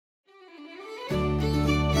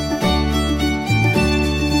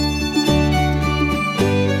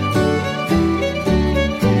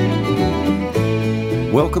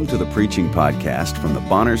Welcome to the preaching podcast from the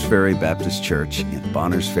Bonners Ferry Baptist Church in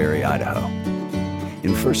Bonners Ferry, Idaho.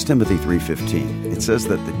 In 1 Timothy 3:15, it says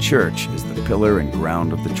that the church is the pillar and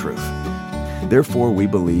ground of the truth. Therefore, we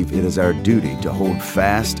believe it is our duty to hold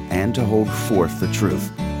fast and to hold forth the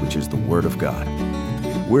truth, which is the Word of God.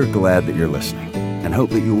 We're glad that you're listening and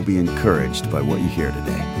hope that you will be encouraged by what you hear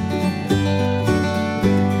today.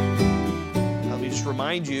 Let me just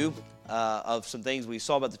remind you of some things we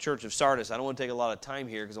saw about the Church of Sardis. I don't want to take a lot of time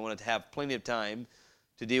here because I want to have plenty of time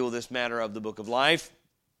to deal with this matter of the Book of Life.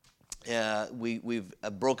 We've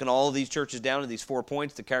broken all of these churches down into these 4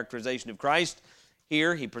 points. The characterization of Christ.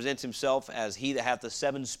 Here, he presents himself as he that hath the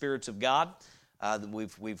 7 spirits of God.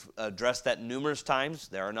 We've addressed that numerous times.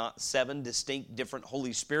 There are not 7 distinct different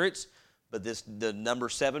Holy Spirits, but the number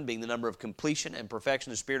 7 being the number of completion and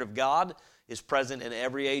perfection. The Spirit of God is present in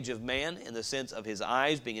every age of man in the sense of his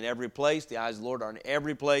eyes being in every place. The eyes of the Lord are in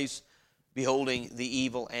every place, beholding the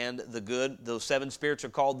evil and the good. Those 7 spirits are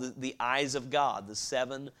called the eyes of God, the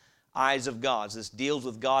 7 eyes of God. This deals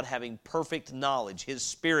with God having perfect knowledge. His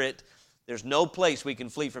Spirit, there's no place we can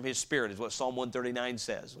flee from His Spirit, is what Psalm 139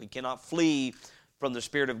 says. We cannot flee from the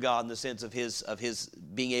Spirit of God in the sense of His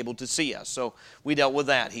being able to see us. So we dealt with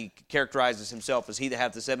that. He characterizes Himself as He that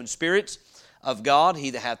hath the 7 spirits of God,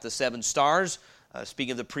 He that hath the 7 stars.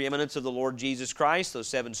 Speaking of the preeminence of the Lord Jesus Christ, those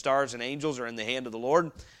 7 stars and angels are in the hand of the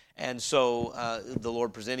Lord. And so the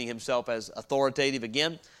Lord presenting Himself as authoritative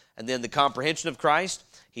again. And then the comprehension of Christ,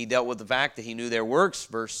 He dealt with the fact that He knew their works.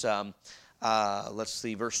 Verse 2,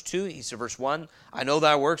 he said, verse 1, I know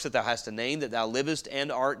thy works, that thou hast a name, that thou livest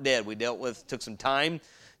and art dead. We took some time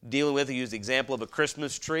dealing with, he used the example of a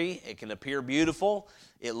Christmas tree. It can appear beautiful.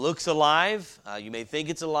 It looks alive. You may think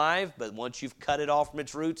it's alive, but once you've cut it off from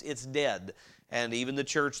its roots, it's dead. And even the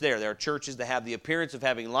church there are churches that have the appearance of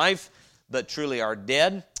having life, but truly are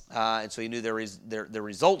dead. And so he knew their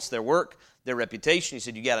results, their work, their reputation. He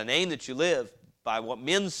said, you got a name that you live. By what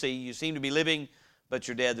men see, you seem to be living, but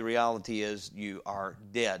you're dead. The reality is you are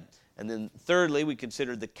dead. And then thirdly, we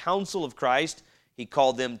considered the counsel of Christ. He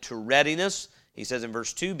called them to readiness. He says in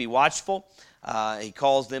verse 2, be watchful. He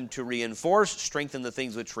calls them to reinforce, strengthen the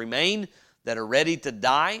things which remain, that are ready to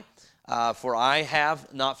die. For I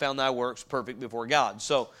have not found thy works perfect before God.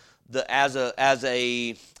 So as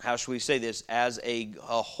a how should we say this? As a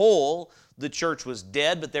whole, the church was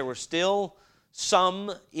dead, but there were still some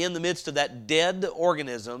in the midst of that dead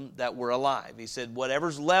organism that were alive. He said,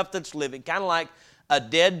 whatever's left that's living, kind of like a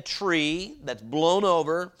dead tree that's blown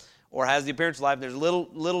over or has the appearance of life, there's a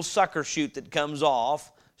little sucker shoot that comes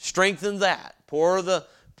off. Strengthen that. Pour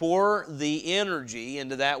the energy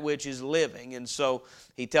into that which is living. And so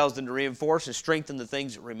he tells them to reinforce and strengthen the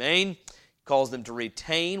things that remain. He calls them to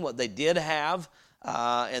retain what they did have.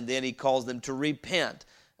 And then he calls them to repent.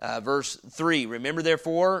 Verse 3, remember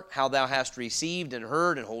therefore how thou hast received and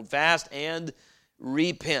heard, and hold fast and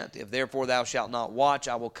repent. If therefore thou shalt not watch,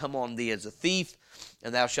 I will come on thee as a thief,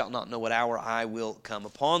 and thou shalt not know what hour I will come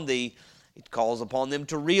upon thee. It calls upon them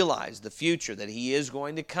to realize the future, that He is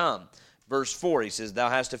going to come. Verse 4, he says, thou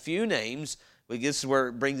hast a few names. This is where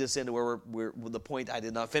it brings us into where we're the point I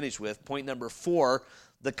did not finish with. Point number 4,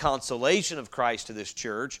 the consolation of Christ to this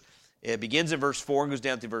church. It begins in verse 4 and goes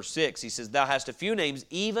down to verse 6. He says, thou hast a few names,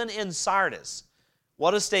 even in Sardis.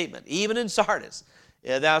 What a statement. Even in Sardis.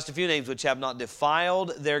 Thou hast a few names which have not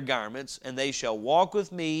defiled their garments, and they shall walk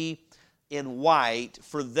with me in white,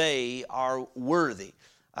 for they are worthy.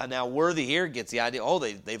 Now, worthy here gets the idea,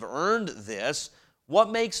 they've earned this. What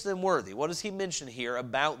makes them worthy? What does he mention here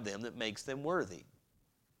about them that makes them worthy?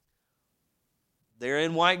 They're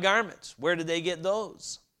in white garments. Where did they get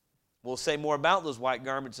those? We'll say more about those white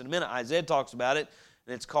garments in a minute. Isaiah talks about it,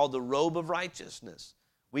 and it's called the robe of righteousness.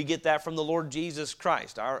 We get that from the Lord Jesus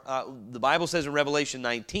Christ. The Bible says in Revelation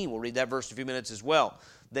 19, we'll read that verse in a few minutes as well,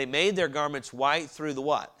 they made their garments white through the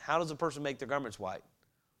what? How does a person make their garments white?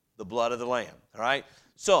 The blood of the Lamb, all right?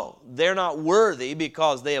 So they're not worthy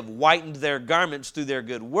because they have whitened their garments through their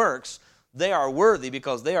good works. They are worthy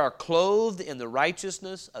because they are clothed in the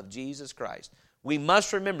righteousness of Jesus Christ. We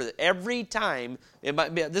must remember that every time,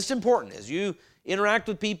 this is important, as you interact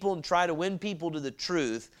with people and try to win people to the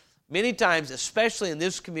truth, many times, especially in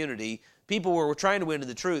this community, people who are trying to win to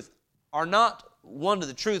the truth are not won to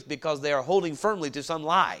the truth because they are holding firmly to some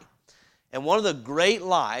lie. And one of the great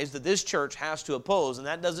lies that this church has to oppose, and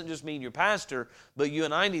that doesn't just mean your pastor, but you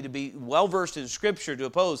and I need to be well-versed in Scripture to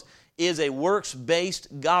oppose, is a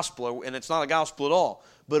works-based gospel, and it's not a gospel at all,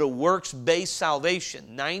 but a works-based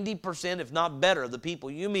salvation. 90%, if not better, of the people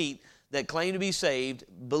you meet that claim to be saved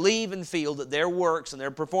believe and feel that their works and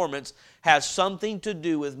their performance has something to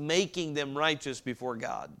do with making them righteous before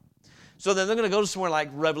God. So then they're going to go to somewhere like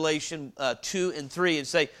Revelation 2 and 3 and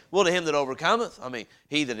say, well, to him that overcometh,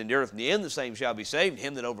 he that endureth in the end, the same shall be saved.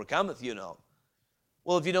 Him that overcometh,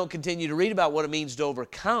 Well, if you don't continue to read about what it means to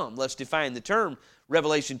overcome, let's define the term.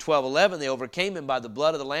 Revelation 12:11, they overcame him by the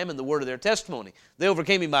blood of the Lamb and the word of their testimony. They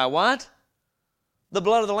overcame him by what? The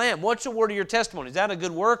blood of the Lamb. What's the word of your testimony? Is that a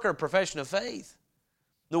good work or a profession of faith?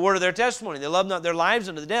 The word of their testimony. They love not their lives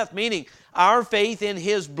unto the death, meaning our faith in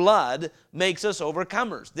his blood makes us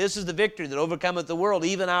overcomers. This is the victory that overcometh the world,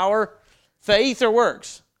 even our faith or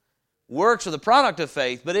works. Works are the product of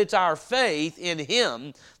faith, but it's our faith in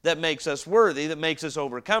him that makes us worthy, that makes us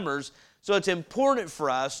overcomers. So it's important for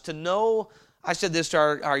us to know, I said this to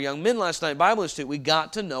our young men last night, Bible Institute, we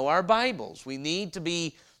got to know our Bibles. We need to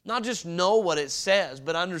be, not just know what it says,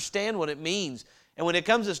 but understand what it means. And when it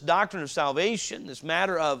comes to this doctrine of salvation, this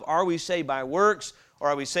matter of are we saved by works or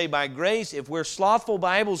are we saved by grace, if we're slothful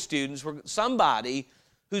Bible students, we're somebody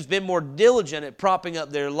who's been more diligent at propping up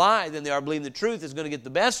their lie than they are believing the truth is going to get the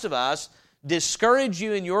best of us, discourage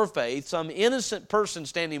you in your faith. Some innocent person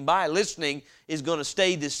standing by listening is going to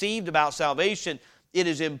stay deceived about salvation. It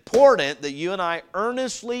is important that you and I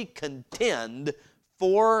earnestly contend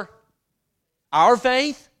for our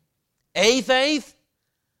faith, a faith,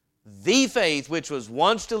 the faith which was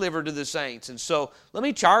once delivered to the saints. And so let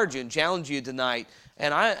me charge you and challenge you tonight.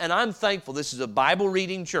 And I'm thankful this is a Bible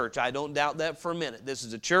reading church. I don't doubt that for a minute. This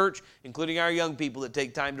is a church, including our young people, that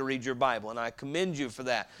take time to read your Bible. And I commend you for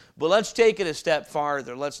that. But let's take it a step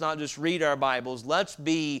farther. Let's not just read our Bibles. Let's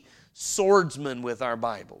be swordsmen with our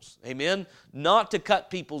Bibles. Amen? Not to cut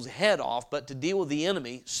people's head off, but to deal with the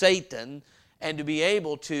enemy, Satan, and to be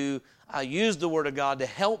able to use the Word of God to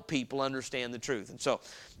help people understand the truth. And so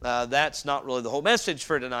that's not really the whole message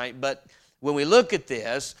for tonight, but when we look at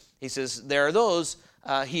this, he says, there are those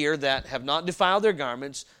here that have not defiled their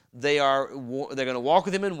garments. They're going to walk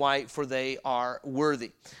with him in white, for they are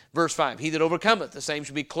worthy. Verse 5, he that overcometh, the same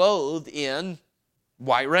shall be clothed in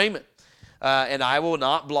white raiment. And I will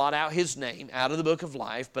not blot out his name out of the book of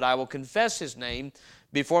life, but I will confess his name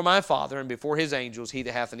before my Father and before his angels. He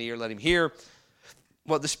that hath an ear, let him hear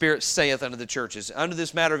what the Spirit saith unto the churches. Under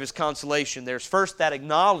this matter of his consolation, there's first that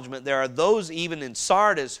acknowledgement. There are those even in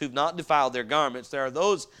Sardis who've not defiled their garments. There are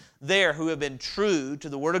those there who have been true to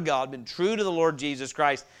the Word of God, been true to the Lord Jesus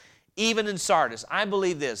Christ, even in Sardis. I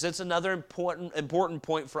believe this. It's another important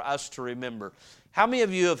point for us to remember. How many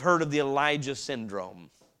of you have heard of the Elijah syndrome?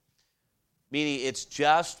 Meaning it's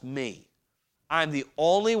just me. I'm the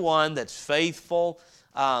only one that's faithful.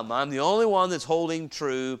 I'm the only one that's holding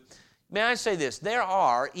true. May I say this? There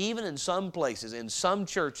are, even in some places, in some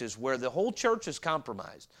churches, where the whole church is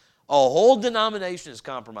compromised. A whole denomination is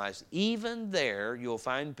compromised. Even there, you'll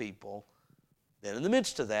find people that in the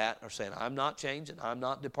midst of that are saying, I'm not changing. I'm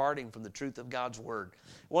not departing from the truth of God's Word.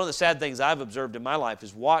 One of the sad things I've observed in my life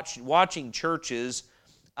is watching churches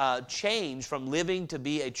change from living to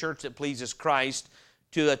be a church that pleases Christ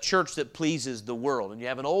to a church that pleases the world. And you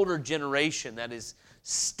have an older generation that is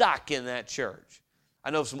stuck in that church. I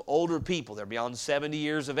know some older people, they're beyond 70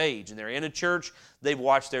 years of age, and they're in a church. They've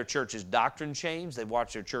watched their church's doctrine change. They've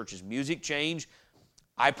watched their church's music change.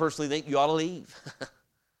 I personally think you ought to leave.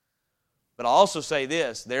 But I'll also say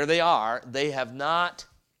this, there they are. They have not,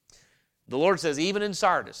 the Lord says, even in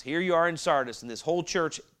Sardis, here you are in Sardis, and this whole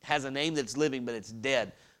church has a name that's living, but it's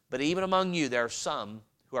dead. But even among you, there are some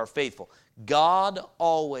who are faithful. God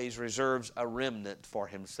always reserves a remnant for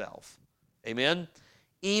himself. Amen?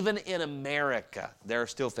 Even in America, there are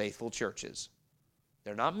still faithful churches.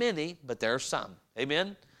 They're not many, but there are some.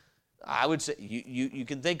 Amen? I would say you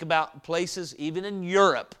can think about places, even in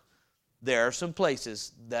Europe, there are some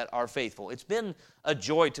places that are faithful. It's been a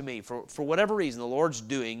joy to me for whatever reason the Lord's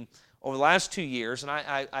doing over the last 2 years, and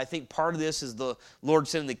I think part of this is the Lord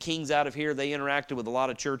sending the Kings out of here. They interacted with a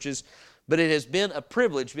lot of churches, but it has been a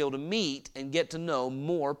privilege to be able to meet and get to know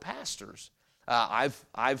more pastors.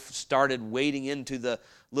 I've started wading into the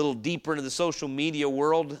little deeper into the social media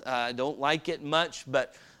world. I don't like it much,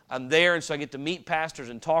 but I'm there, and so I get to meet pastors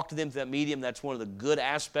and talk to them through that medium. That's one of the good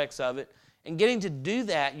aspects of it. And getting to do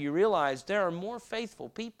that, you realize there are more faithful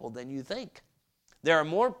people than you think. There are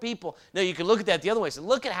more people. Now, you can look at that the other way and say,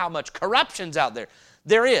 look at how much corruption's out there.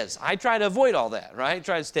 There is. I try to avoid all that, right? I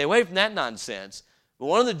try to stay away from that nonsense. But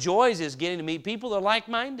one of the joys is getting to meet people that are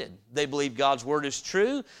like-minded. They believe God's Word is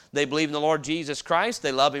true. They believe in the Lord Jesus Christ.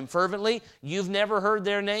 They love Him fervently. You've never heard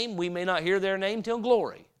their name. We may not hear their name till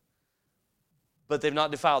glory. But they've not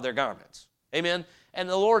defiled their garments. Amen? And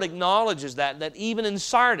the Lord acknowledges that even in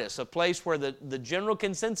Sardis, a place where the general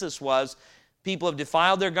consensus was People have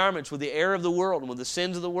defiled their garments with the error of the world and with the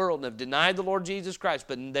sins of the world and have denied the Lord Jesus Christ.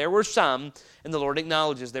 But there were some, and the Lord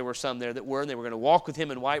acknowledges there were some there that were, and they were going to walk with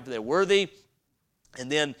Him in white, for they're worthy.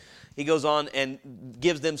 And then He goes on and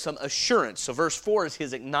gives them some assurance. So verse 4 is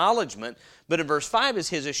His acknowledgement, but in verse 5 is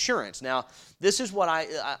His assurance. Now, this is what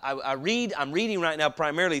I read. I'm reading right now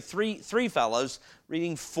primarily three fellows,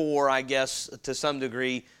 reading 4, I guess, to some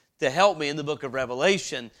degree, to help me in the book of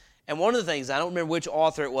Revelation. And one of the things, I don't remember which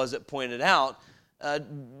author it was that pointed out,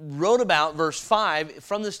 wrote about verse 5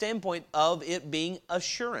 from the standpoint of it being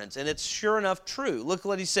assurance. And it's sure enough true. Look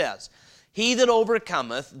what he says. He that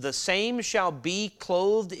overcometh, the same shall be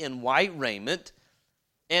clothed in white raiment,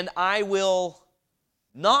 and I will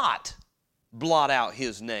not blot out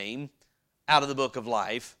his name out of the book of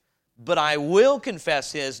life, but I will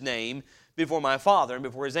confess his name before my Father and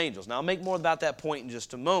before His angels. Now, I'll make more about that point in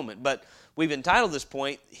just a moment, but we've entitled this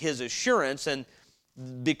point, His Assurance, and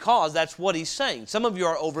because that's what He's saying. Some of you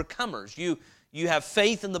are overcomers. You have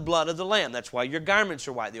faith in the blood of the Lamb. That's why your garments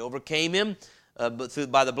are white. They overcame Him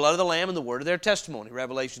by the blood of the Lamb and the word of their testimony,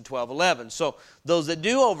 Revelation 12:11. So those that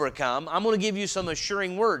do overcome, I'm going to give you some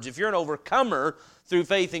assuring words. If you're an overcomer through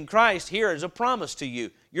faith in Christ, here is a promise to you.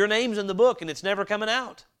 Your name's in the book, and it's never coming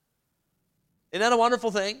out. Isn't that a wonderful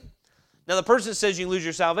thing? Now, the person that says you lose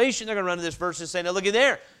your salvation, they're going to run to this verse and say, now, look at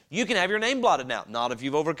there. You can have your name blotted out. Not if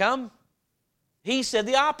you've overcome. He said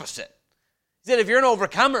the opposite. He said, if you're an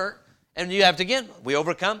overcomer, and you have to, again, we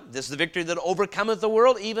overcome. This is the victory that overcometh the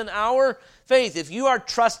world, even our faith. If you are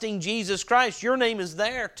trusting Jesus Christ, your name is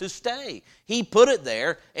there to stay. He put it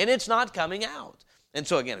there, and it's not coming out. And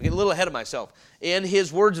so, again, I get a little ahead of myself. In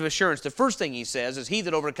His words of assurance, the first thing He says is, He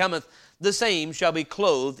that overcometh, the same shall be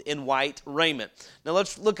clothed in white raiment. Now,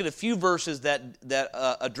 let's look at a few verses that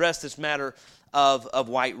address this matter of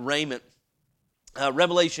white raiment.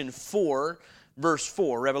 Revelation 4, verse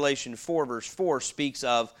 4. Revelation 4, verse 4 speaks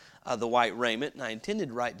of the white raiment. And I intended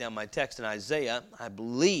to write down my text in Isaiah. I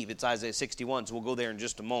believe it's Isaiah 61, so we'll go there in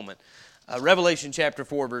just a moment. Revelation chapter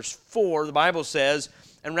 4, verse 4, the Bible says,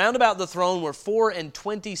 and round about the throne were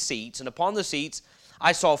 24 seats, and upon the seats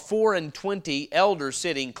I saw 24 elders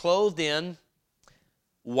sitting, clothed in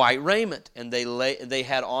white raiment, and they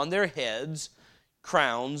had on their heads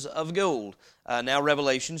crowns of gold. Now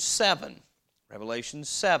Revelation 7. Revelation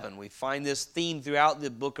 7. We find this theme throughout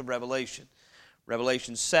the book of Revelation.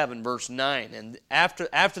 Revelation 7, verse 9. And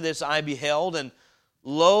after this I beheld, and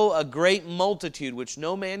lo, a great multitude which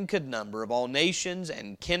no man could number, of all nations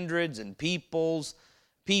and kindreds and people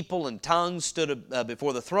and tongues stood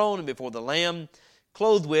before the throne and before the Lamb,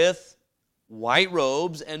 clothed with white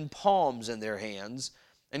robes and palms in their hands,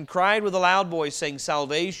 and cried with a loud voice, saying,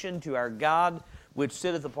 Salvation to our God, which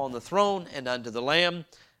sitteth upon the throne, and unto the Lamb.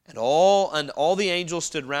 And all the angels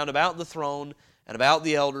stood round about the throne, and about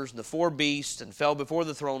the elders, and the 4 beasts, and fell before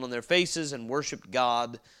the throne on their faces, and worshipped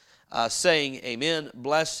God, saying, Amen,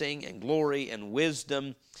 blessing and glory and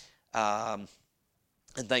wisdom, and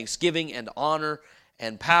thanksgiving and honor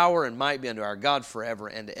and power and might be unto our God forever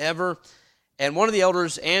and ever. And one of the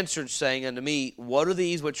elders answered, saying unto me, What are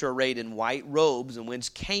these which are arrayed in white robes, and whence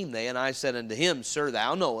came they? And I said unto him, Sir,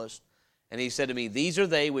 thou knowest. And he said to me, These are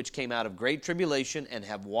they which came out of great tribulation, and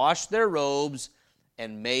have washed their robes,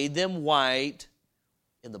 and made them white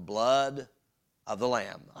in the blood of the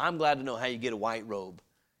Lamb. I'm glad to know how you get a white robe.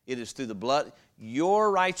 It is through the blood. Your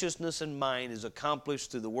righteousness and mine is accomplished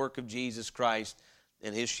through the work of Jesus Christ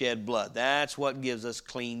and His shed blood. That's what gives us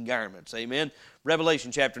clean garments. Amen?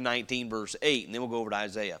 Revelation chapter 19, verse 8, and then we'll go over to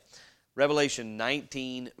Isaiah. Revelation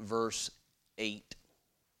 19, verse 8.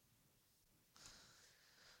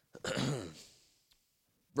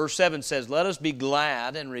 Verse 7 says, Let us be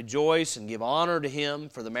glad and rejoice and give honor to Him,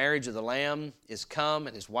 for the marriage of the Lamb is come,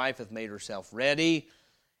 and His wife hath made herself ready.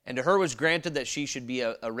 And to her was granted that she should be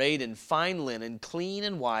arrayed in fine linen, clean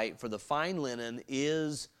and white, for the fine linen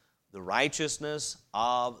is the righteousness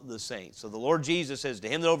of the saints. So the Lord Jesus says, To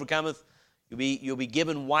him that overcometh, you'll be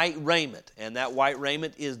given white raiment, and that white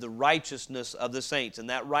raiment is the righteousness of the saints. And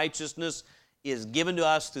that righteousness is given to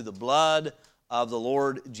us through the blood of the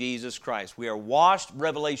Lord Jesus Christ. We are washed,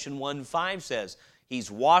 Revelation 1:5 says, He's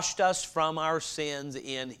washed us from our sins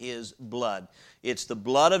in His blood. It's the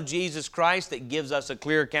blood of Jesus Christ that gives us a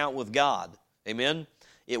clear account with God. Amen?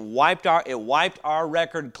 It wiped our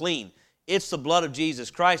record clean. It's the blood of Jesus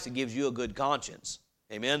Christ that gives you a good conscience.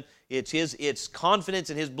 Amen? It's confidence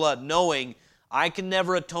in His blood, knowing I can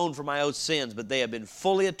never atone for my own sins, but they have been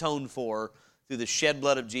fully atoned for through the shed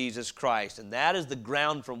blood of Jesus Christ. And that is the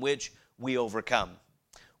ground from which we overcome.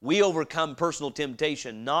 We overcome personal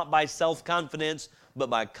temptation not by self-confidence, but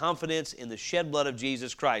by confidence in the shed blood of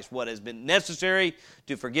Jesus Christ. What has been necessary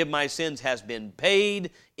to forgive my sins has been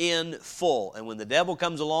paid in full. And when the devil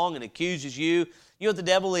comes along and accuses you, you know what the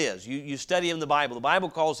devil is. You study him in the Bible. The Bible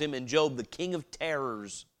calls him in Job the king of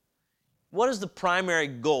terrors. What is the primary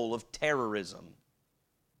goal of terrorism?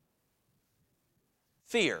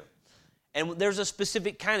 Fear. And there's a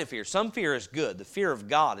specific kind of fear. Some fear is good. The fear of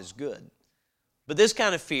God is good. But this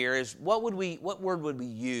kind of fear is, what word would we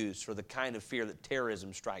use for the kind of fear that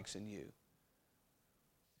terrorism strikes in you?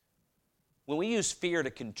 When we use fear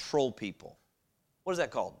to control people, what is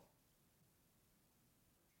that called?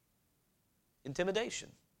 Intimidation.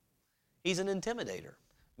 He's an intimidator.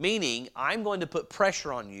 Meaning, I'm going to put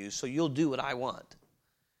pressure on you so you'll do what I want.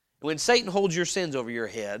 When Satan holds your sins over your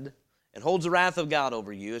head and holds the wrath of God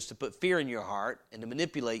over you, it's to put fear in your heart and to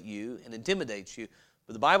manipulate you and intimidate you.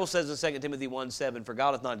 But the Bible says in 2 Timothy 1:7, for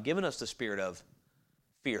God hath not given us the spirit of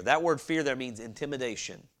fear. That word fear there means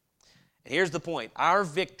intimidation. And here's the point. Our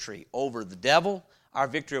victory over the devil, our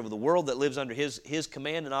victory over the world that lives under his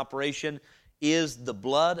command and operation is the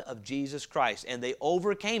blood of Jesus Christ. And they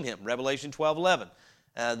overcame him. Revelation 12:11.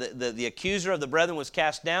 The accuser of the brethren was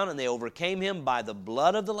cast down, and they overcame him by the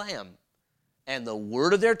blood of the Lamb and the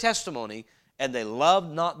word of their testimony, and they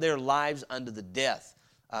loved not their lives unto the death.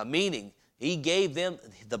 Meaning, he gave them,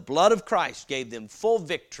 the blood of Christ gave them full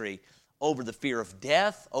victory over the fear of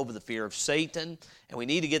death, over the fear of Satan. And we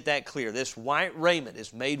need to get that clear. This white raiment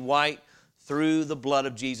is made white through the blood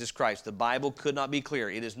of Jesus Christ. The Bible could not be clearer.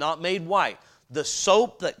 It is not made white. The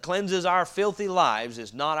soap that cleanses our filthy lives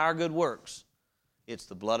is not our good works. It's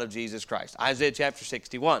the blood of Jesus Christ. Isaiah chapter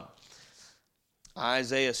 61.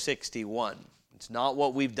 Isaiah 61. It's not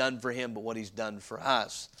what we've done for him, but what he's done for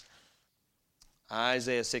us.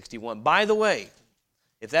 Isaiah 61. By the way,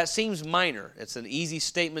 if that seems minor, it's an easy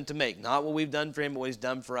statement to make. Not what we've done for him, but what he's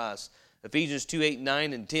done for us. Ephesians 2, 8,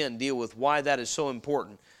 9, and 10 deal with why that is so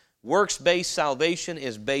important. Works-based salvation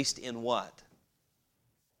is based in what?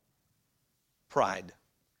 Pride.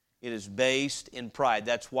 It is based in pride.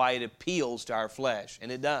 That's why it appeals to our flesh,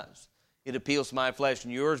 and it does. It appeals to my flesh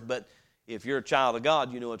and yours, but if you're a child of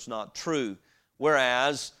God, you know it's not true.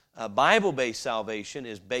 Whereas Bible-based salvation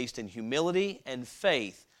is based in humility and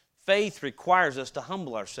faith. Faith requires us to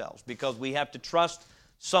humble ourselves because we have to trust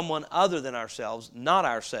someone other than ourselves, not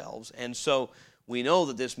ourselves. And so we know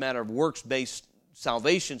that this matter of works-based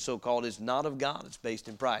salvation, so-called, is not of God. It's based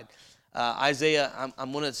in pride. Isaiah,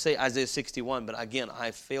 I'm going to say Isaiah 61, but again,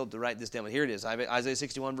 I failed to write this down. But here it is, Isaiah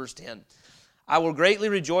 61, verse 10. I will greatly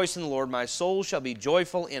rejoice in the Lord. My soul shall be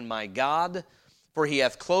joyful in my God, for he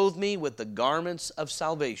hath clothed me with the garments of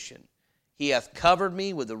salvation. He hath covered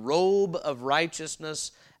me with the robe of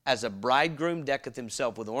righteousness, as a bridegroom decketh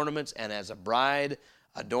himself with ornaments, and as a bride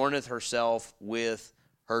adorneth herself with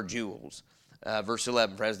her jewels. Verse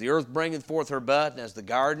 11, for as the earth bringeth forth her bud, and as the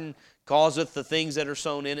garden causeth the things that are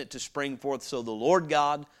sown in it to spring forth, so the Lord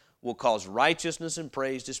God will cause righteousness and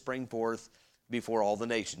praise to spring forth before all the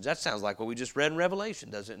nations. That sounds like what we just read in Revelation,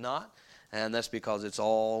 does it not? And that's because it's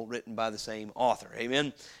all written by the same author.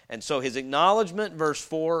 Amen? And so his acknowledgement, verse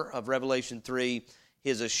 4 of Revelation 3,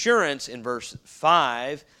 his assurance in verse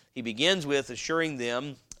 5, he begins with assuring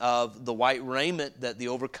them of the white raiment that the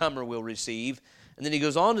overcomer will receive. And then he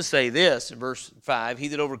goes on to say this in verse 5, he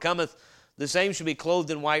that overcometh, the same shall be clothed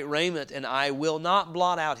in white raiment, and I will not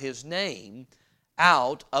blot out his name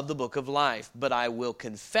out of the book of life, but I will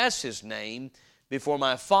confess his name before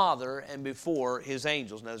my Father and before his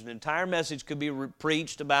angels. Now, there's an entire message could be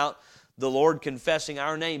preached about the Lord confessing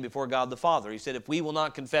our name before God the Father. He said, if we will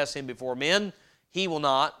not confess him before men, he will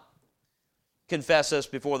not confess us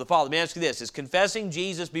before the Father. Let me ask you this, is confessing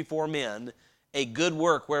Jesus before men a good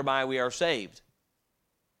work whereby we are saved?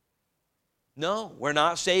 No, we're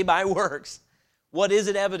not saved by works. What is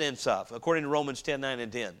it evidence of, according to Romans 10, 9,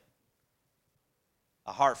 and 10?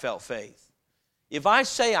 A heartfelt faith. If I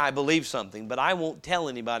say I believe something, but I won't tell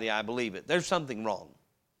anybody I believe it, there's something wrong.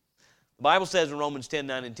 The Bible says in Romans 10,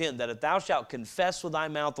 9, and 10, that if thou shalt confess with thy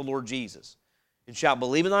mouth the Lord Jesus, and shalt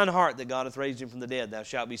believe in thine heart that God hath raised him from the dead, thou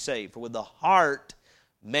shalt be saved. For with the heart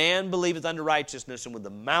man believeth unto righteousness, and with the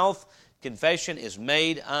mouth confession is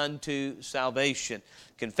made unto salvation.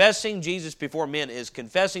 Confessing Jesus before men is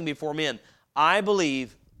confessing before men, I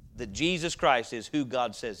believe that Jesus Christ is who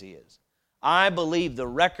God says he is. I believe the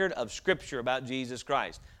record of Scripture about Jesus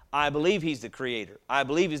Christ. I believe he's the Creator. I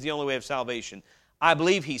believe he's the only way of salvation. I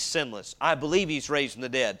believe he's sinless. I believe he's raised from the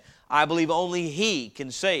dead. I believe only he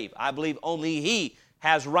can save. I believe only he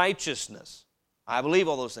has righteousness. I believe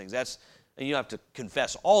all those things. And you don't have to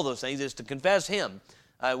confess all those things. It's to confess him.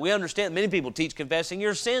 We understand many people teach confessing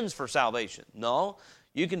your sins for salvation. No,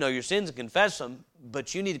 you can know your sins and confess them,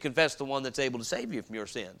 but you need to confess the one that's able to save you from your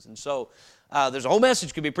sins. And so there's a whole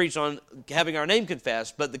message could be preached on having our name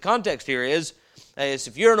confessed, but the context here is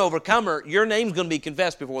if you're an overcomer, your name's going to be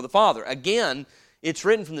confessed before the Father. Again, it's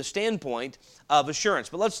written from the standpoint of assurance.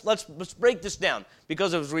 But let's break this down,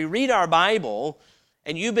 because as we read our Bible,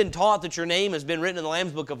 and you've been taught that your name has been written in the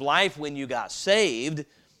Lamb's Book of Life when you got saved,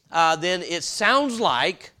 then it sounds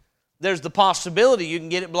like there's the possibility you can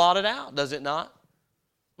get it blotted out, does it not?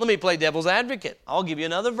 Let me play devil's advocate. I'll give you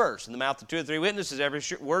another verse. In the mouth of 2 or 3 witnesses, every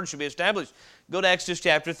word should be established. Go to Exodus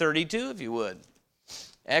chapter 32, if you would.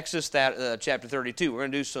 Exodus chapter 32. We're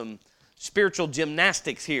going to do some spiritual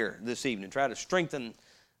gymnastics here this evening. Try to strengthen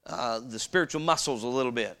the spiritual muscles a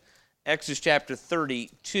little bit. Exodus chapter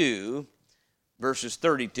 32, verses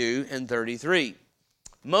 32 and 33.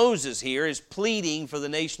 Moses here is pleading for the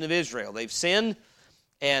nation of Israel. They've sinned,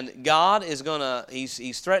 and God is going to,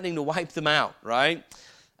 he's threatening to wipe them out, right?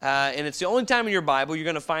 And it's the only time in your Bible you're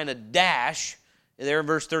going to find a dash there in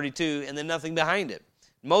verse 32 and then nothing behind it.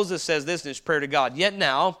 Moses says this in his prayer to God, "Yet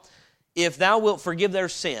now, if thou wilt forgive their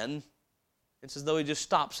sin," it's as though he just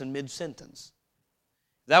stops in mid-sentence.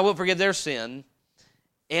 "Thou wilt forgive their sin,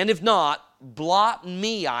 and if not, blot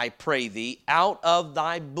me, I pray thee, out of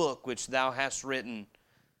thy book which thou hast written."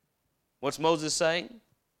 What's Moses saying?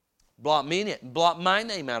 Blot my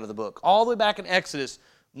name out of the book. All the way back in Exodus,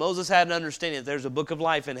 Moses had an understanding that there's a book of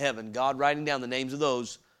life in heaven, God writing down the names of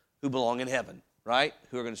those who belong in heaven, right?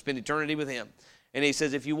 Who are going to spend eternity with him. And he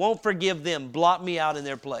says, if you won't forgive them, blot me out in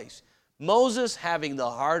their place. Moses having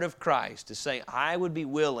the heart of Christ to say, I would be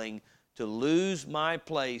willing to lose my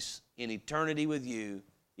place in eternity with you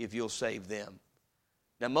if you'll save them.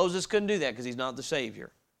 Now Moses couldn't do that because he's not the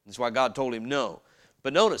Savior. That's why God told him no.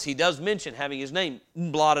 But notice, he does mention having his name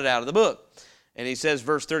blotted out of the book. And he says,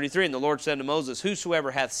 verse 33, "And the Lord said to Moses,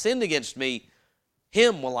 Whosoever hath sinned against me,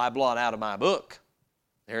 him will I blot out of my book."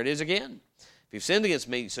 There it is again. If you've sinned against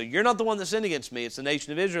me, so you're not the one that sinned against me, it's the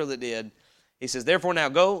nation of Israel that did. He says, "Therefore now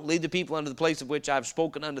go, lead the people unto the place of which I have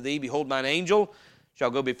spoken unto thee. Behold, mine angel shall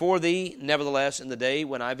go before thee. Nevertheless, in the day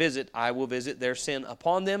when I visit, I will visit their sin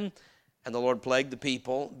upon them." And the Lord plagued the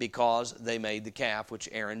people because they made the calf which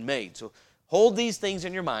Aaron made. So hold these things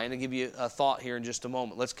in your mind. I'll give you a thought here in just a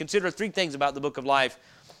moment. Let's consider 3 things about the book of life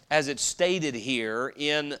as it's stated here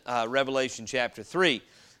in Revelation chapter 3.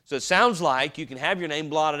 So it sounds like you can have your name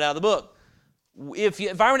blotted out of the book.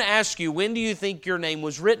 If I were to ask you, when do you think your name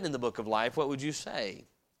was written in the book of life, what would you say?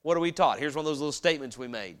 What are we taught? Here's one of those little statements we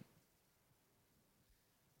made.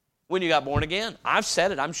 When you got born again. I've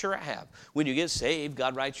said it, I'm sure I have. When you get saved,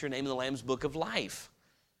 God writes your name in the Lamb's book of life.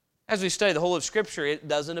 As we study the whole of Scripture, it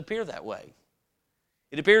doesn't appear that way.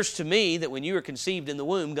 It appears to me that when you were conceived in the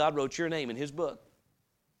womb, God wrote your name in His book.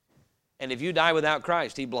 And if you die without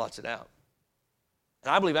Christ, He blots it out.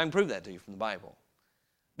 And I believe I can prove that to you from the Bible.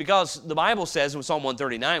 Because the Bible says in Psalm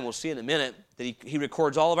 139, we'll see in a minute, that He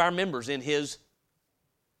records all of our members in His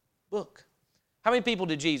book. How many people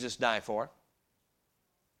did Jesus die for?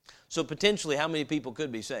 So potentially, how many people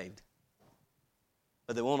could be saved?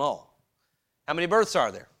 But they won't all. How many births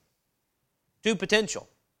are there? 2 potential.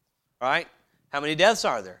 All right? How many deaths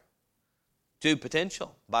are there? 2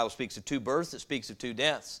 potential. The Bible speaks of 2 births. It speaks of 2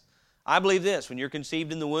 deaths. I believe this. When you're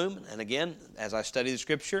conceived in the womb, and again, as I study the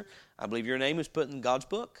Scripture, I believe your name is put in God's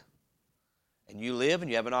book. And you live and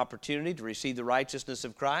you have an opportunity to receive the righteousness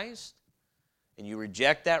of Christ. And you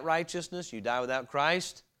reject that righteousness. You die without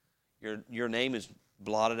Christ. Your name is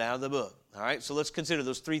blotted out of the book. All right? So let's consider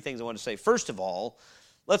those 3 things I want to say. First of all,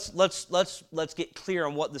 let's get clear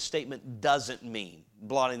on what the statement doesn't mean,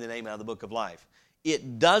 blotting the name out of the book of life.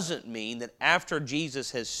 It doesn't mean that after Jesus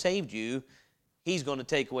has saved you, He's going to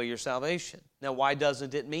take away your salvation. Now, why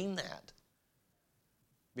doesn't it mean that?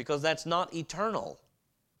 Because that's not eternal.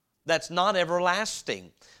 That's not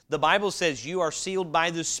everlasting. The Bible says you are sealed by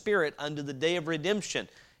the Spirit unto the day of redemption.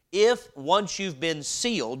 If once you've been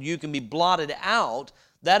sealed, you can be blotted out,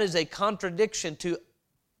 that is a contradiction to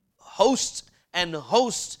hosts and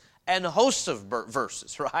hosts and hosts of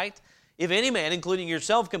verses, right? If any man, including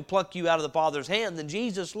yourself, can pluck you out of the Father's hand, then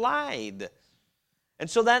Jesus lied. And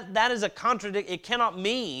so that is a contradiction. It cannot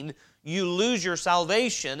mean you lose your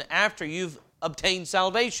salvation after you've obtained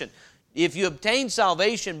salvation. If you obtain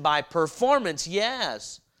salvation by performance,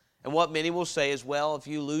 yes. And what many will say is, well, if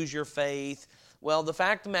you lose your faith, well, the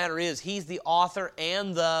fact of the matter is He's the author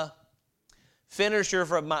and the finisher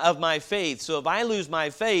of my faith. So if I lose my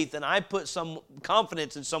faith and I put some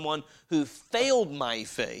confidence in someone who failed my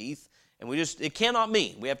faith, And it cannot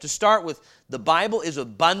mean. We have to start with the Bible is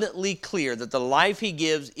abundantly clear that the life he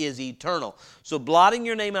gives is eternal. So blotting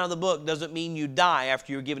your name out of the book doesn't mean you die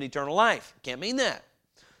after you're given eternal life. Can't mean that.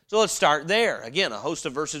 So let's start there. Again, a host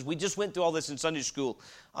of verses. We just went through all this in Sunday school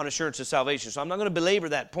on assurance of salvation, so I'm not going to belabor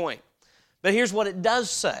that point. But here's what it does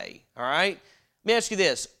say, all right? Let me ask you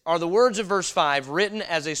this. Are the words of verse 5 written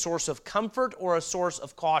as a source of comfort or a source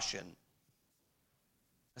of caution?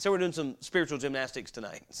 I said we're doing some spiritual gymnastics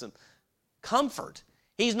tonight, some comfort.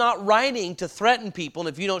 He's not writing to threaten people, and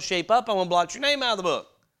if you don't shape up, I'm going to blot your name out of the book.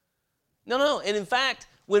 No. And in fact,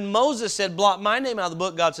 when Moses said, blot my name out of the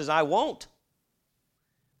book, God says, I won't.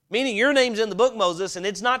 Meaning your name's in the book, Moses, and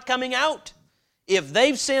it's not coming out. If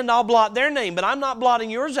they've sinned, I'll blot their name, but I'm not blotting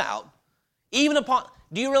yours out. Do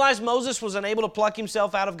you realize Moses was unable to pluck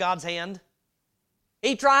himself out of God's hand?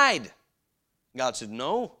 He tried. God said,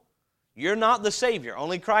 no, you're not the Savior.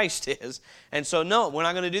 Only Christ is. And so, no, we're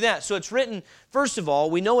not going to do that. So it's written, first of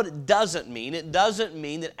all, we know what it doesn't mean. It doesn't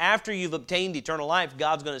mean that after you've obtained eternal life,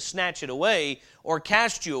 God's going to snatch it away or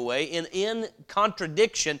cast you away in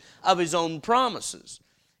contradiction of His own promises.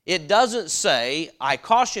 It doesn't say, I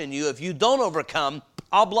caution you, if you don't overcome,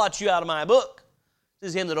 I'll blot you out of my book. This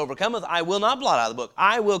is him that overcometh, I will not blot out of the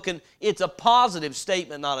book. It's a positive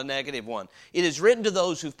statement, not a negative one. It is written to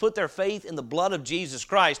those who've put their faith in the blood of Jesus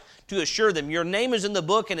Christ to assure them your name is in the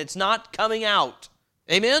book and it's not coming out.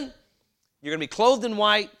 Amen? You're going to be clothed in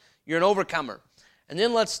white. You're an overcomer. And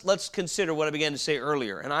then let's consider what I began to say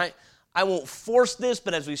earlier. And I won't force this,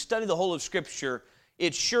 but as we study the whole of Scripture,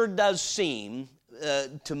 it sure does seem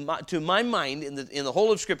to my mind in the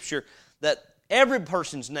whole of Scripture that every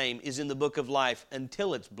person's name is in the book of life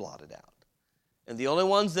until it's blotted out. And the only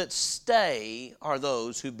ones that stay are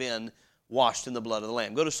those who've been washed in the blood of the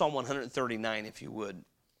Lamb. Go to Psalm 139 if you would.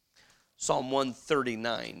 Psalm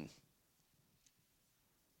 139.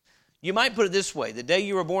 You might put it this way. The day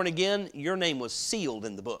you were born again, your name was sealed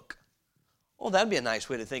in the book. Oh, that'd be a nice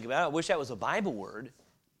way to think about it. I wish that was a Bible word.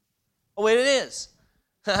 Oh, wait, it is.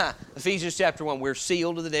 Ephesians chapter 1, we're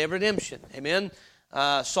sealed to the day of redemption. Amen.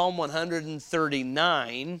 Psalm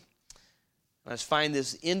 139. Let's find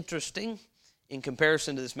this interesting in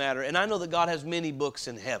comparison to this matter. And I know that God has many books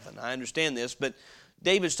in heaven. I understand this, but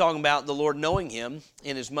David's talking about the Lord knowing him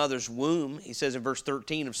in his mother's womb. He says in verse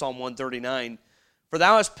 13 of Psalm 139, for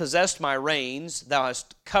thou hast possessed my reins, thou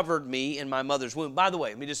hast covered me in my mother's womb. By the way,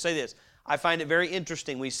 let me just say this. I find it very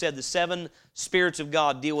interesting. We said the seven spirits of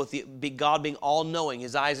God deal with God being all-knowing,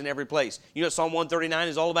 His eyes in every place. You know what Psalm 139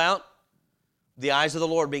 is all about? The eyes of the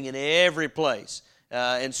Lord being in every place.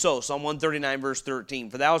 And so, Psalm 139, verse 13,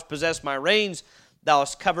 for thou hast possessed my reins, thou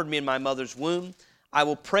hast covered me in my mother's womb. I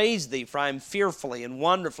will praise thee, for I am fearfully and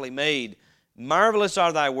wonderfully made. Marvelous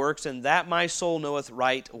are thy works, and that my soul knoweth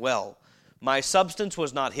right well. My substance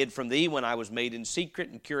was not hid from thee when I was made in secret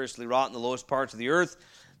and curiously wrought in the lowest parts of the earth.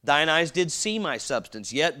 Thine eyes did see my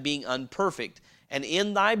substance, yet being unperfect. And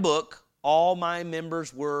in thy book all my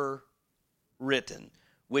members were written,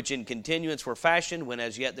 which in continuance were fashioned, when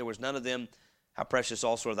as yet there was none of them. How precious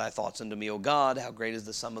also are thy thoughts unto me, O God, how great is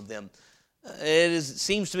the sum of them. It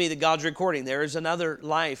seems to me that God's recording there is another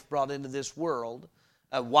life brought into this world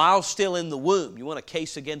while still in the womb. You want a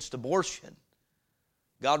case against abortion?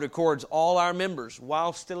 God records all our members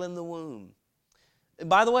while still in the womb. And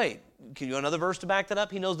by the way, can you another verse to back that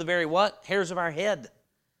up? He knows the very what? Hairs of our head. It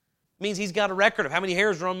means He's got a record of how many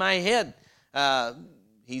hairs are on my head.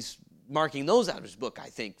 He's marking those out of His book, I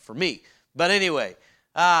think, for me. But anyway,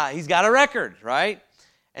 He's got a record, right?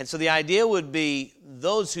 And so the idea would be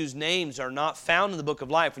those whose names are not found in the book of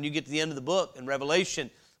life, when you get to the end of the book in Revelation,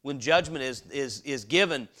 when judgment is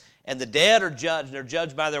given, and the dead are judged, and they're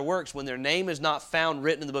judged by their works, when their name is not found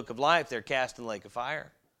written in the book of life, they're cast in the lake of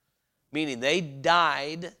fire. Meaning they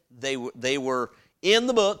died, they were in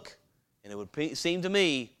the book, and it would seem to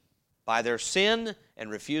me, by their sin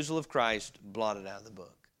and refusal of Christ, blotted out of the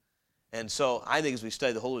book. And so I think as we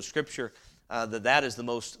study the whole of Scripture, that is the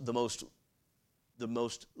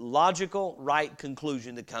most logical, right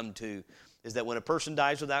conclusion to come to, is that when a person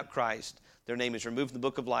dies without Christ, their name is removed from the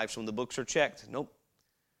book of life. So when the books are checked, nope,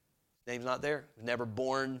 name's not there. Never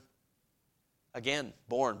born again.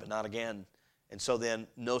 Born, but not again. And so then,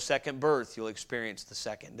 no second birth, you'll experience the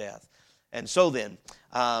second death. And so then,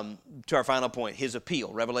 to our final point, His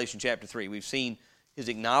appeal, Revelation chapter 3. We've seen His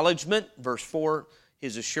acknowledgement, verse 4,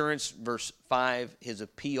 His assurance, verse 5, His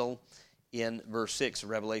appeal in verse 6 of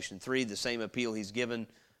Revelation 3. The same appeal He's given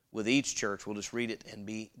with each church. We'll just read it and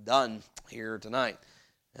be done here tonight.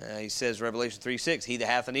 He says, Revelation 3:6, he that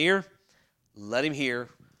hath an ear, let him hear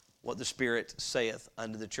what the Spirit saith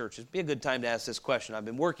unto the churches. It'd be a good time to ask this question. I've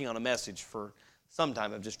been working on a message for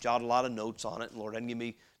Sometimes I've just jotted a lot of notes on it, and Lord doesn't give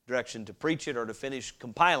me direction to preach it or to finish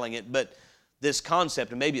compiling it, but this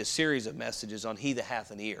concept, and maybe a series of messages on he that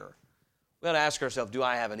hath an ear. We ought to ask ourselves, do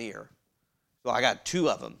I have an ear? Well, I got 2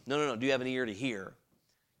 of them. No. Do you have an ear to hear?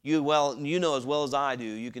 You know as well as I do,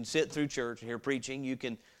 you can sit through church and hear preaching. You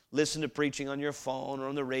can listen to preaching on your phone or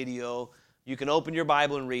on the radio. You can open your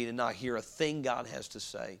Bible and read and not hear a thing God has to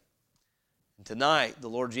say. And tonight, the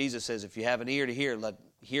Lord Jesus says, if you have an ear to hear,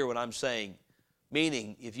 hear what I'm saying.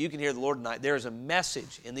 Meaning, if you can hear the Lord tonight, there is a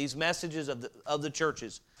message in these messages of the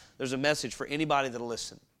churches. There's a message for anybody that'll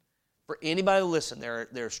listen. For anybody to listen,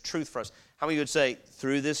 there's truth for us. How many would say,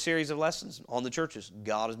 through this series of lessons on the churches,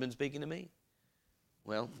 God has been speaking to me?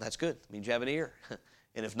 Well, that's good. It means you have an ear.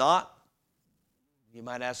 And if not, you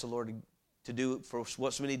might ask the Lord to do it for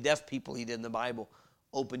what so many deaf people he did in the Bible.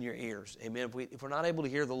 Open your ears. Amen. If we're not able to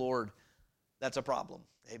hear the Lord, that's a problem.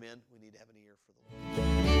 Amen. We need to have an ear for the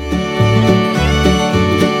Lord.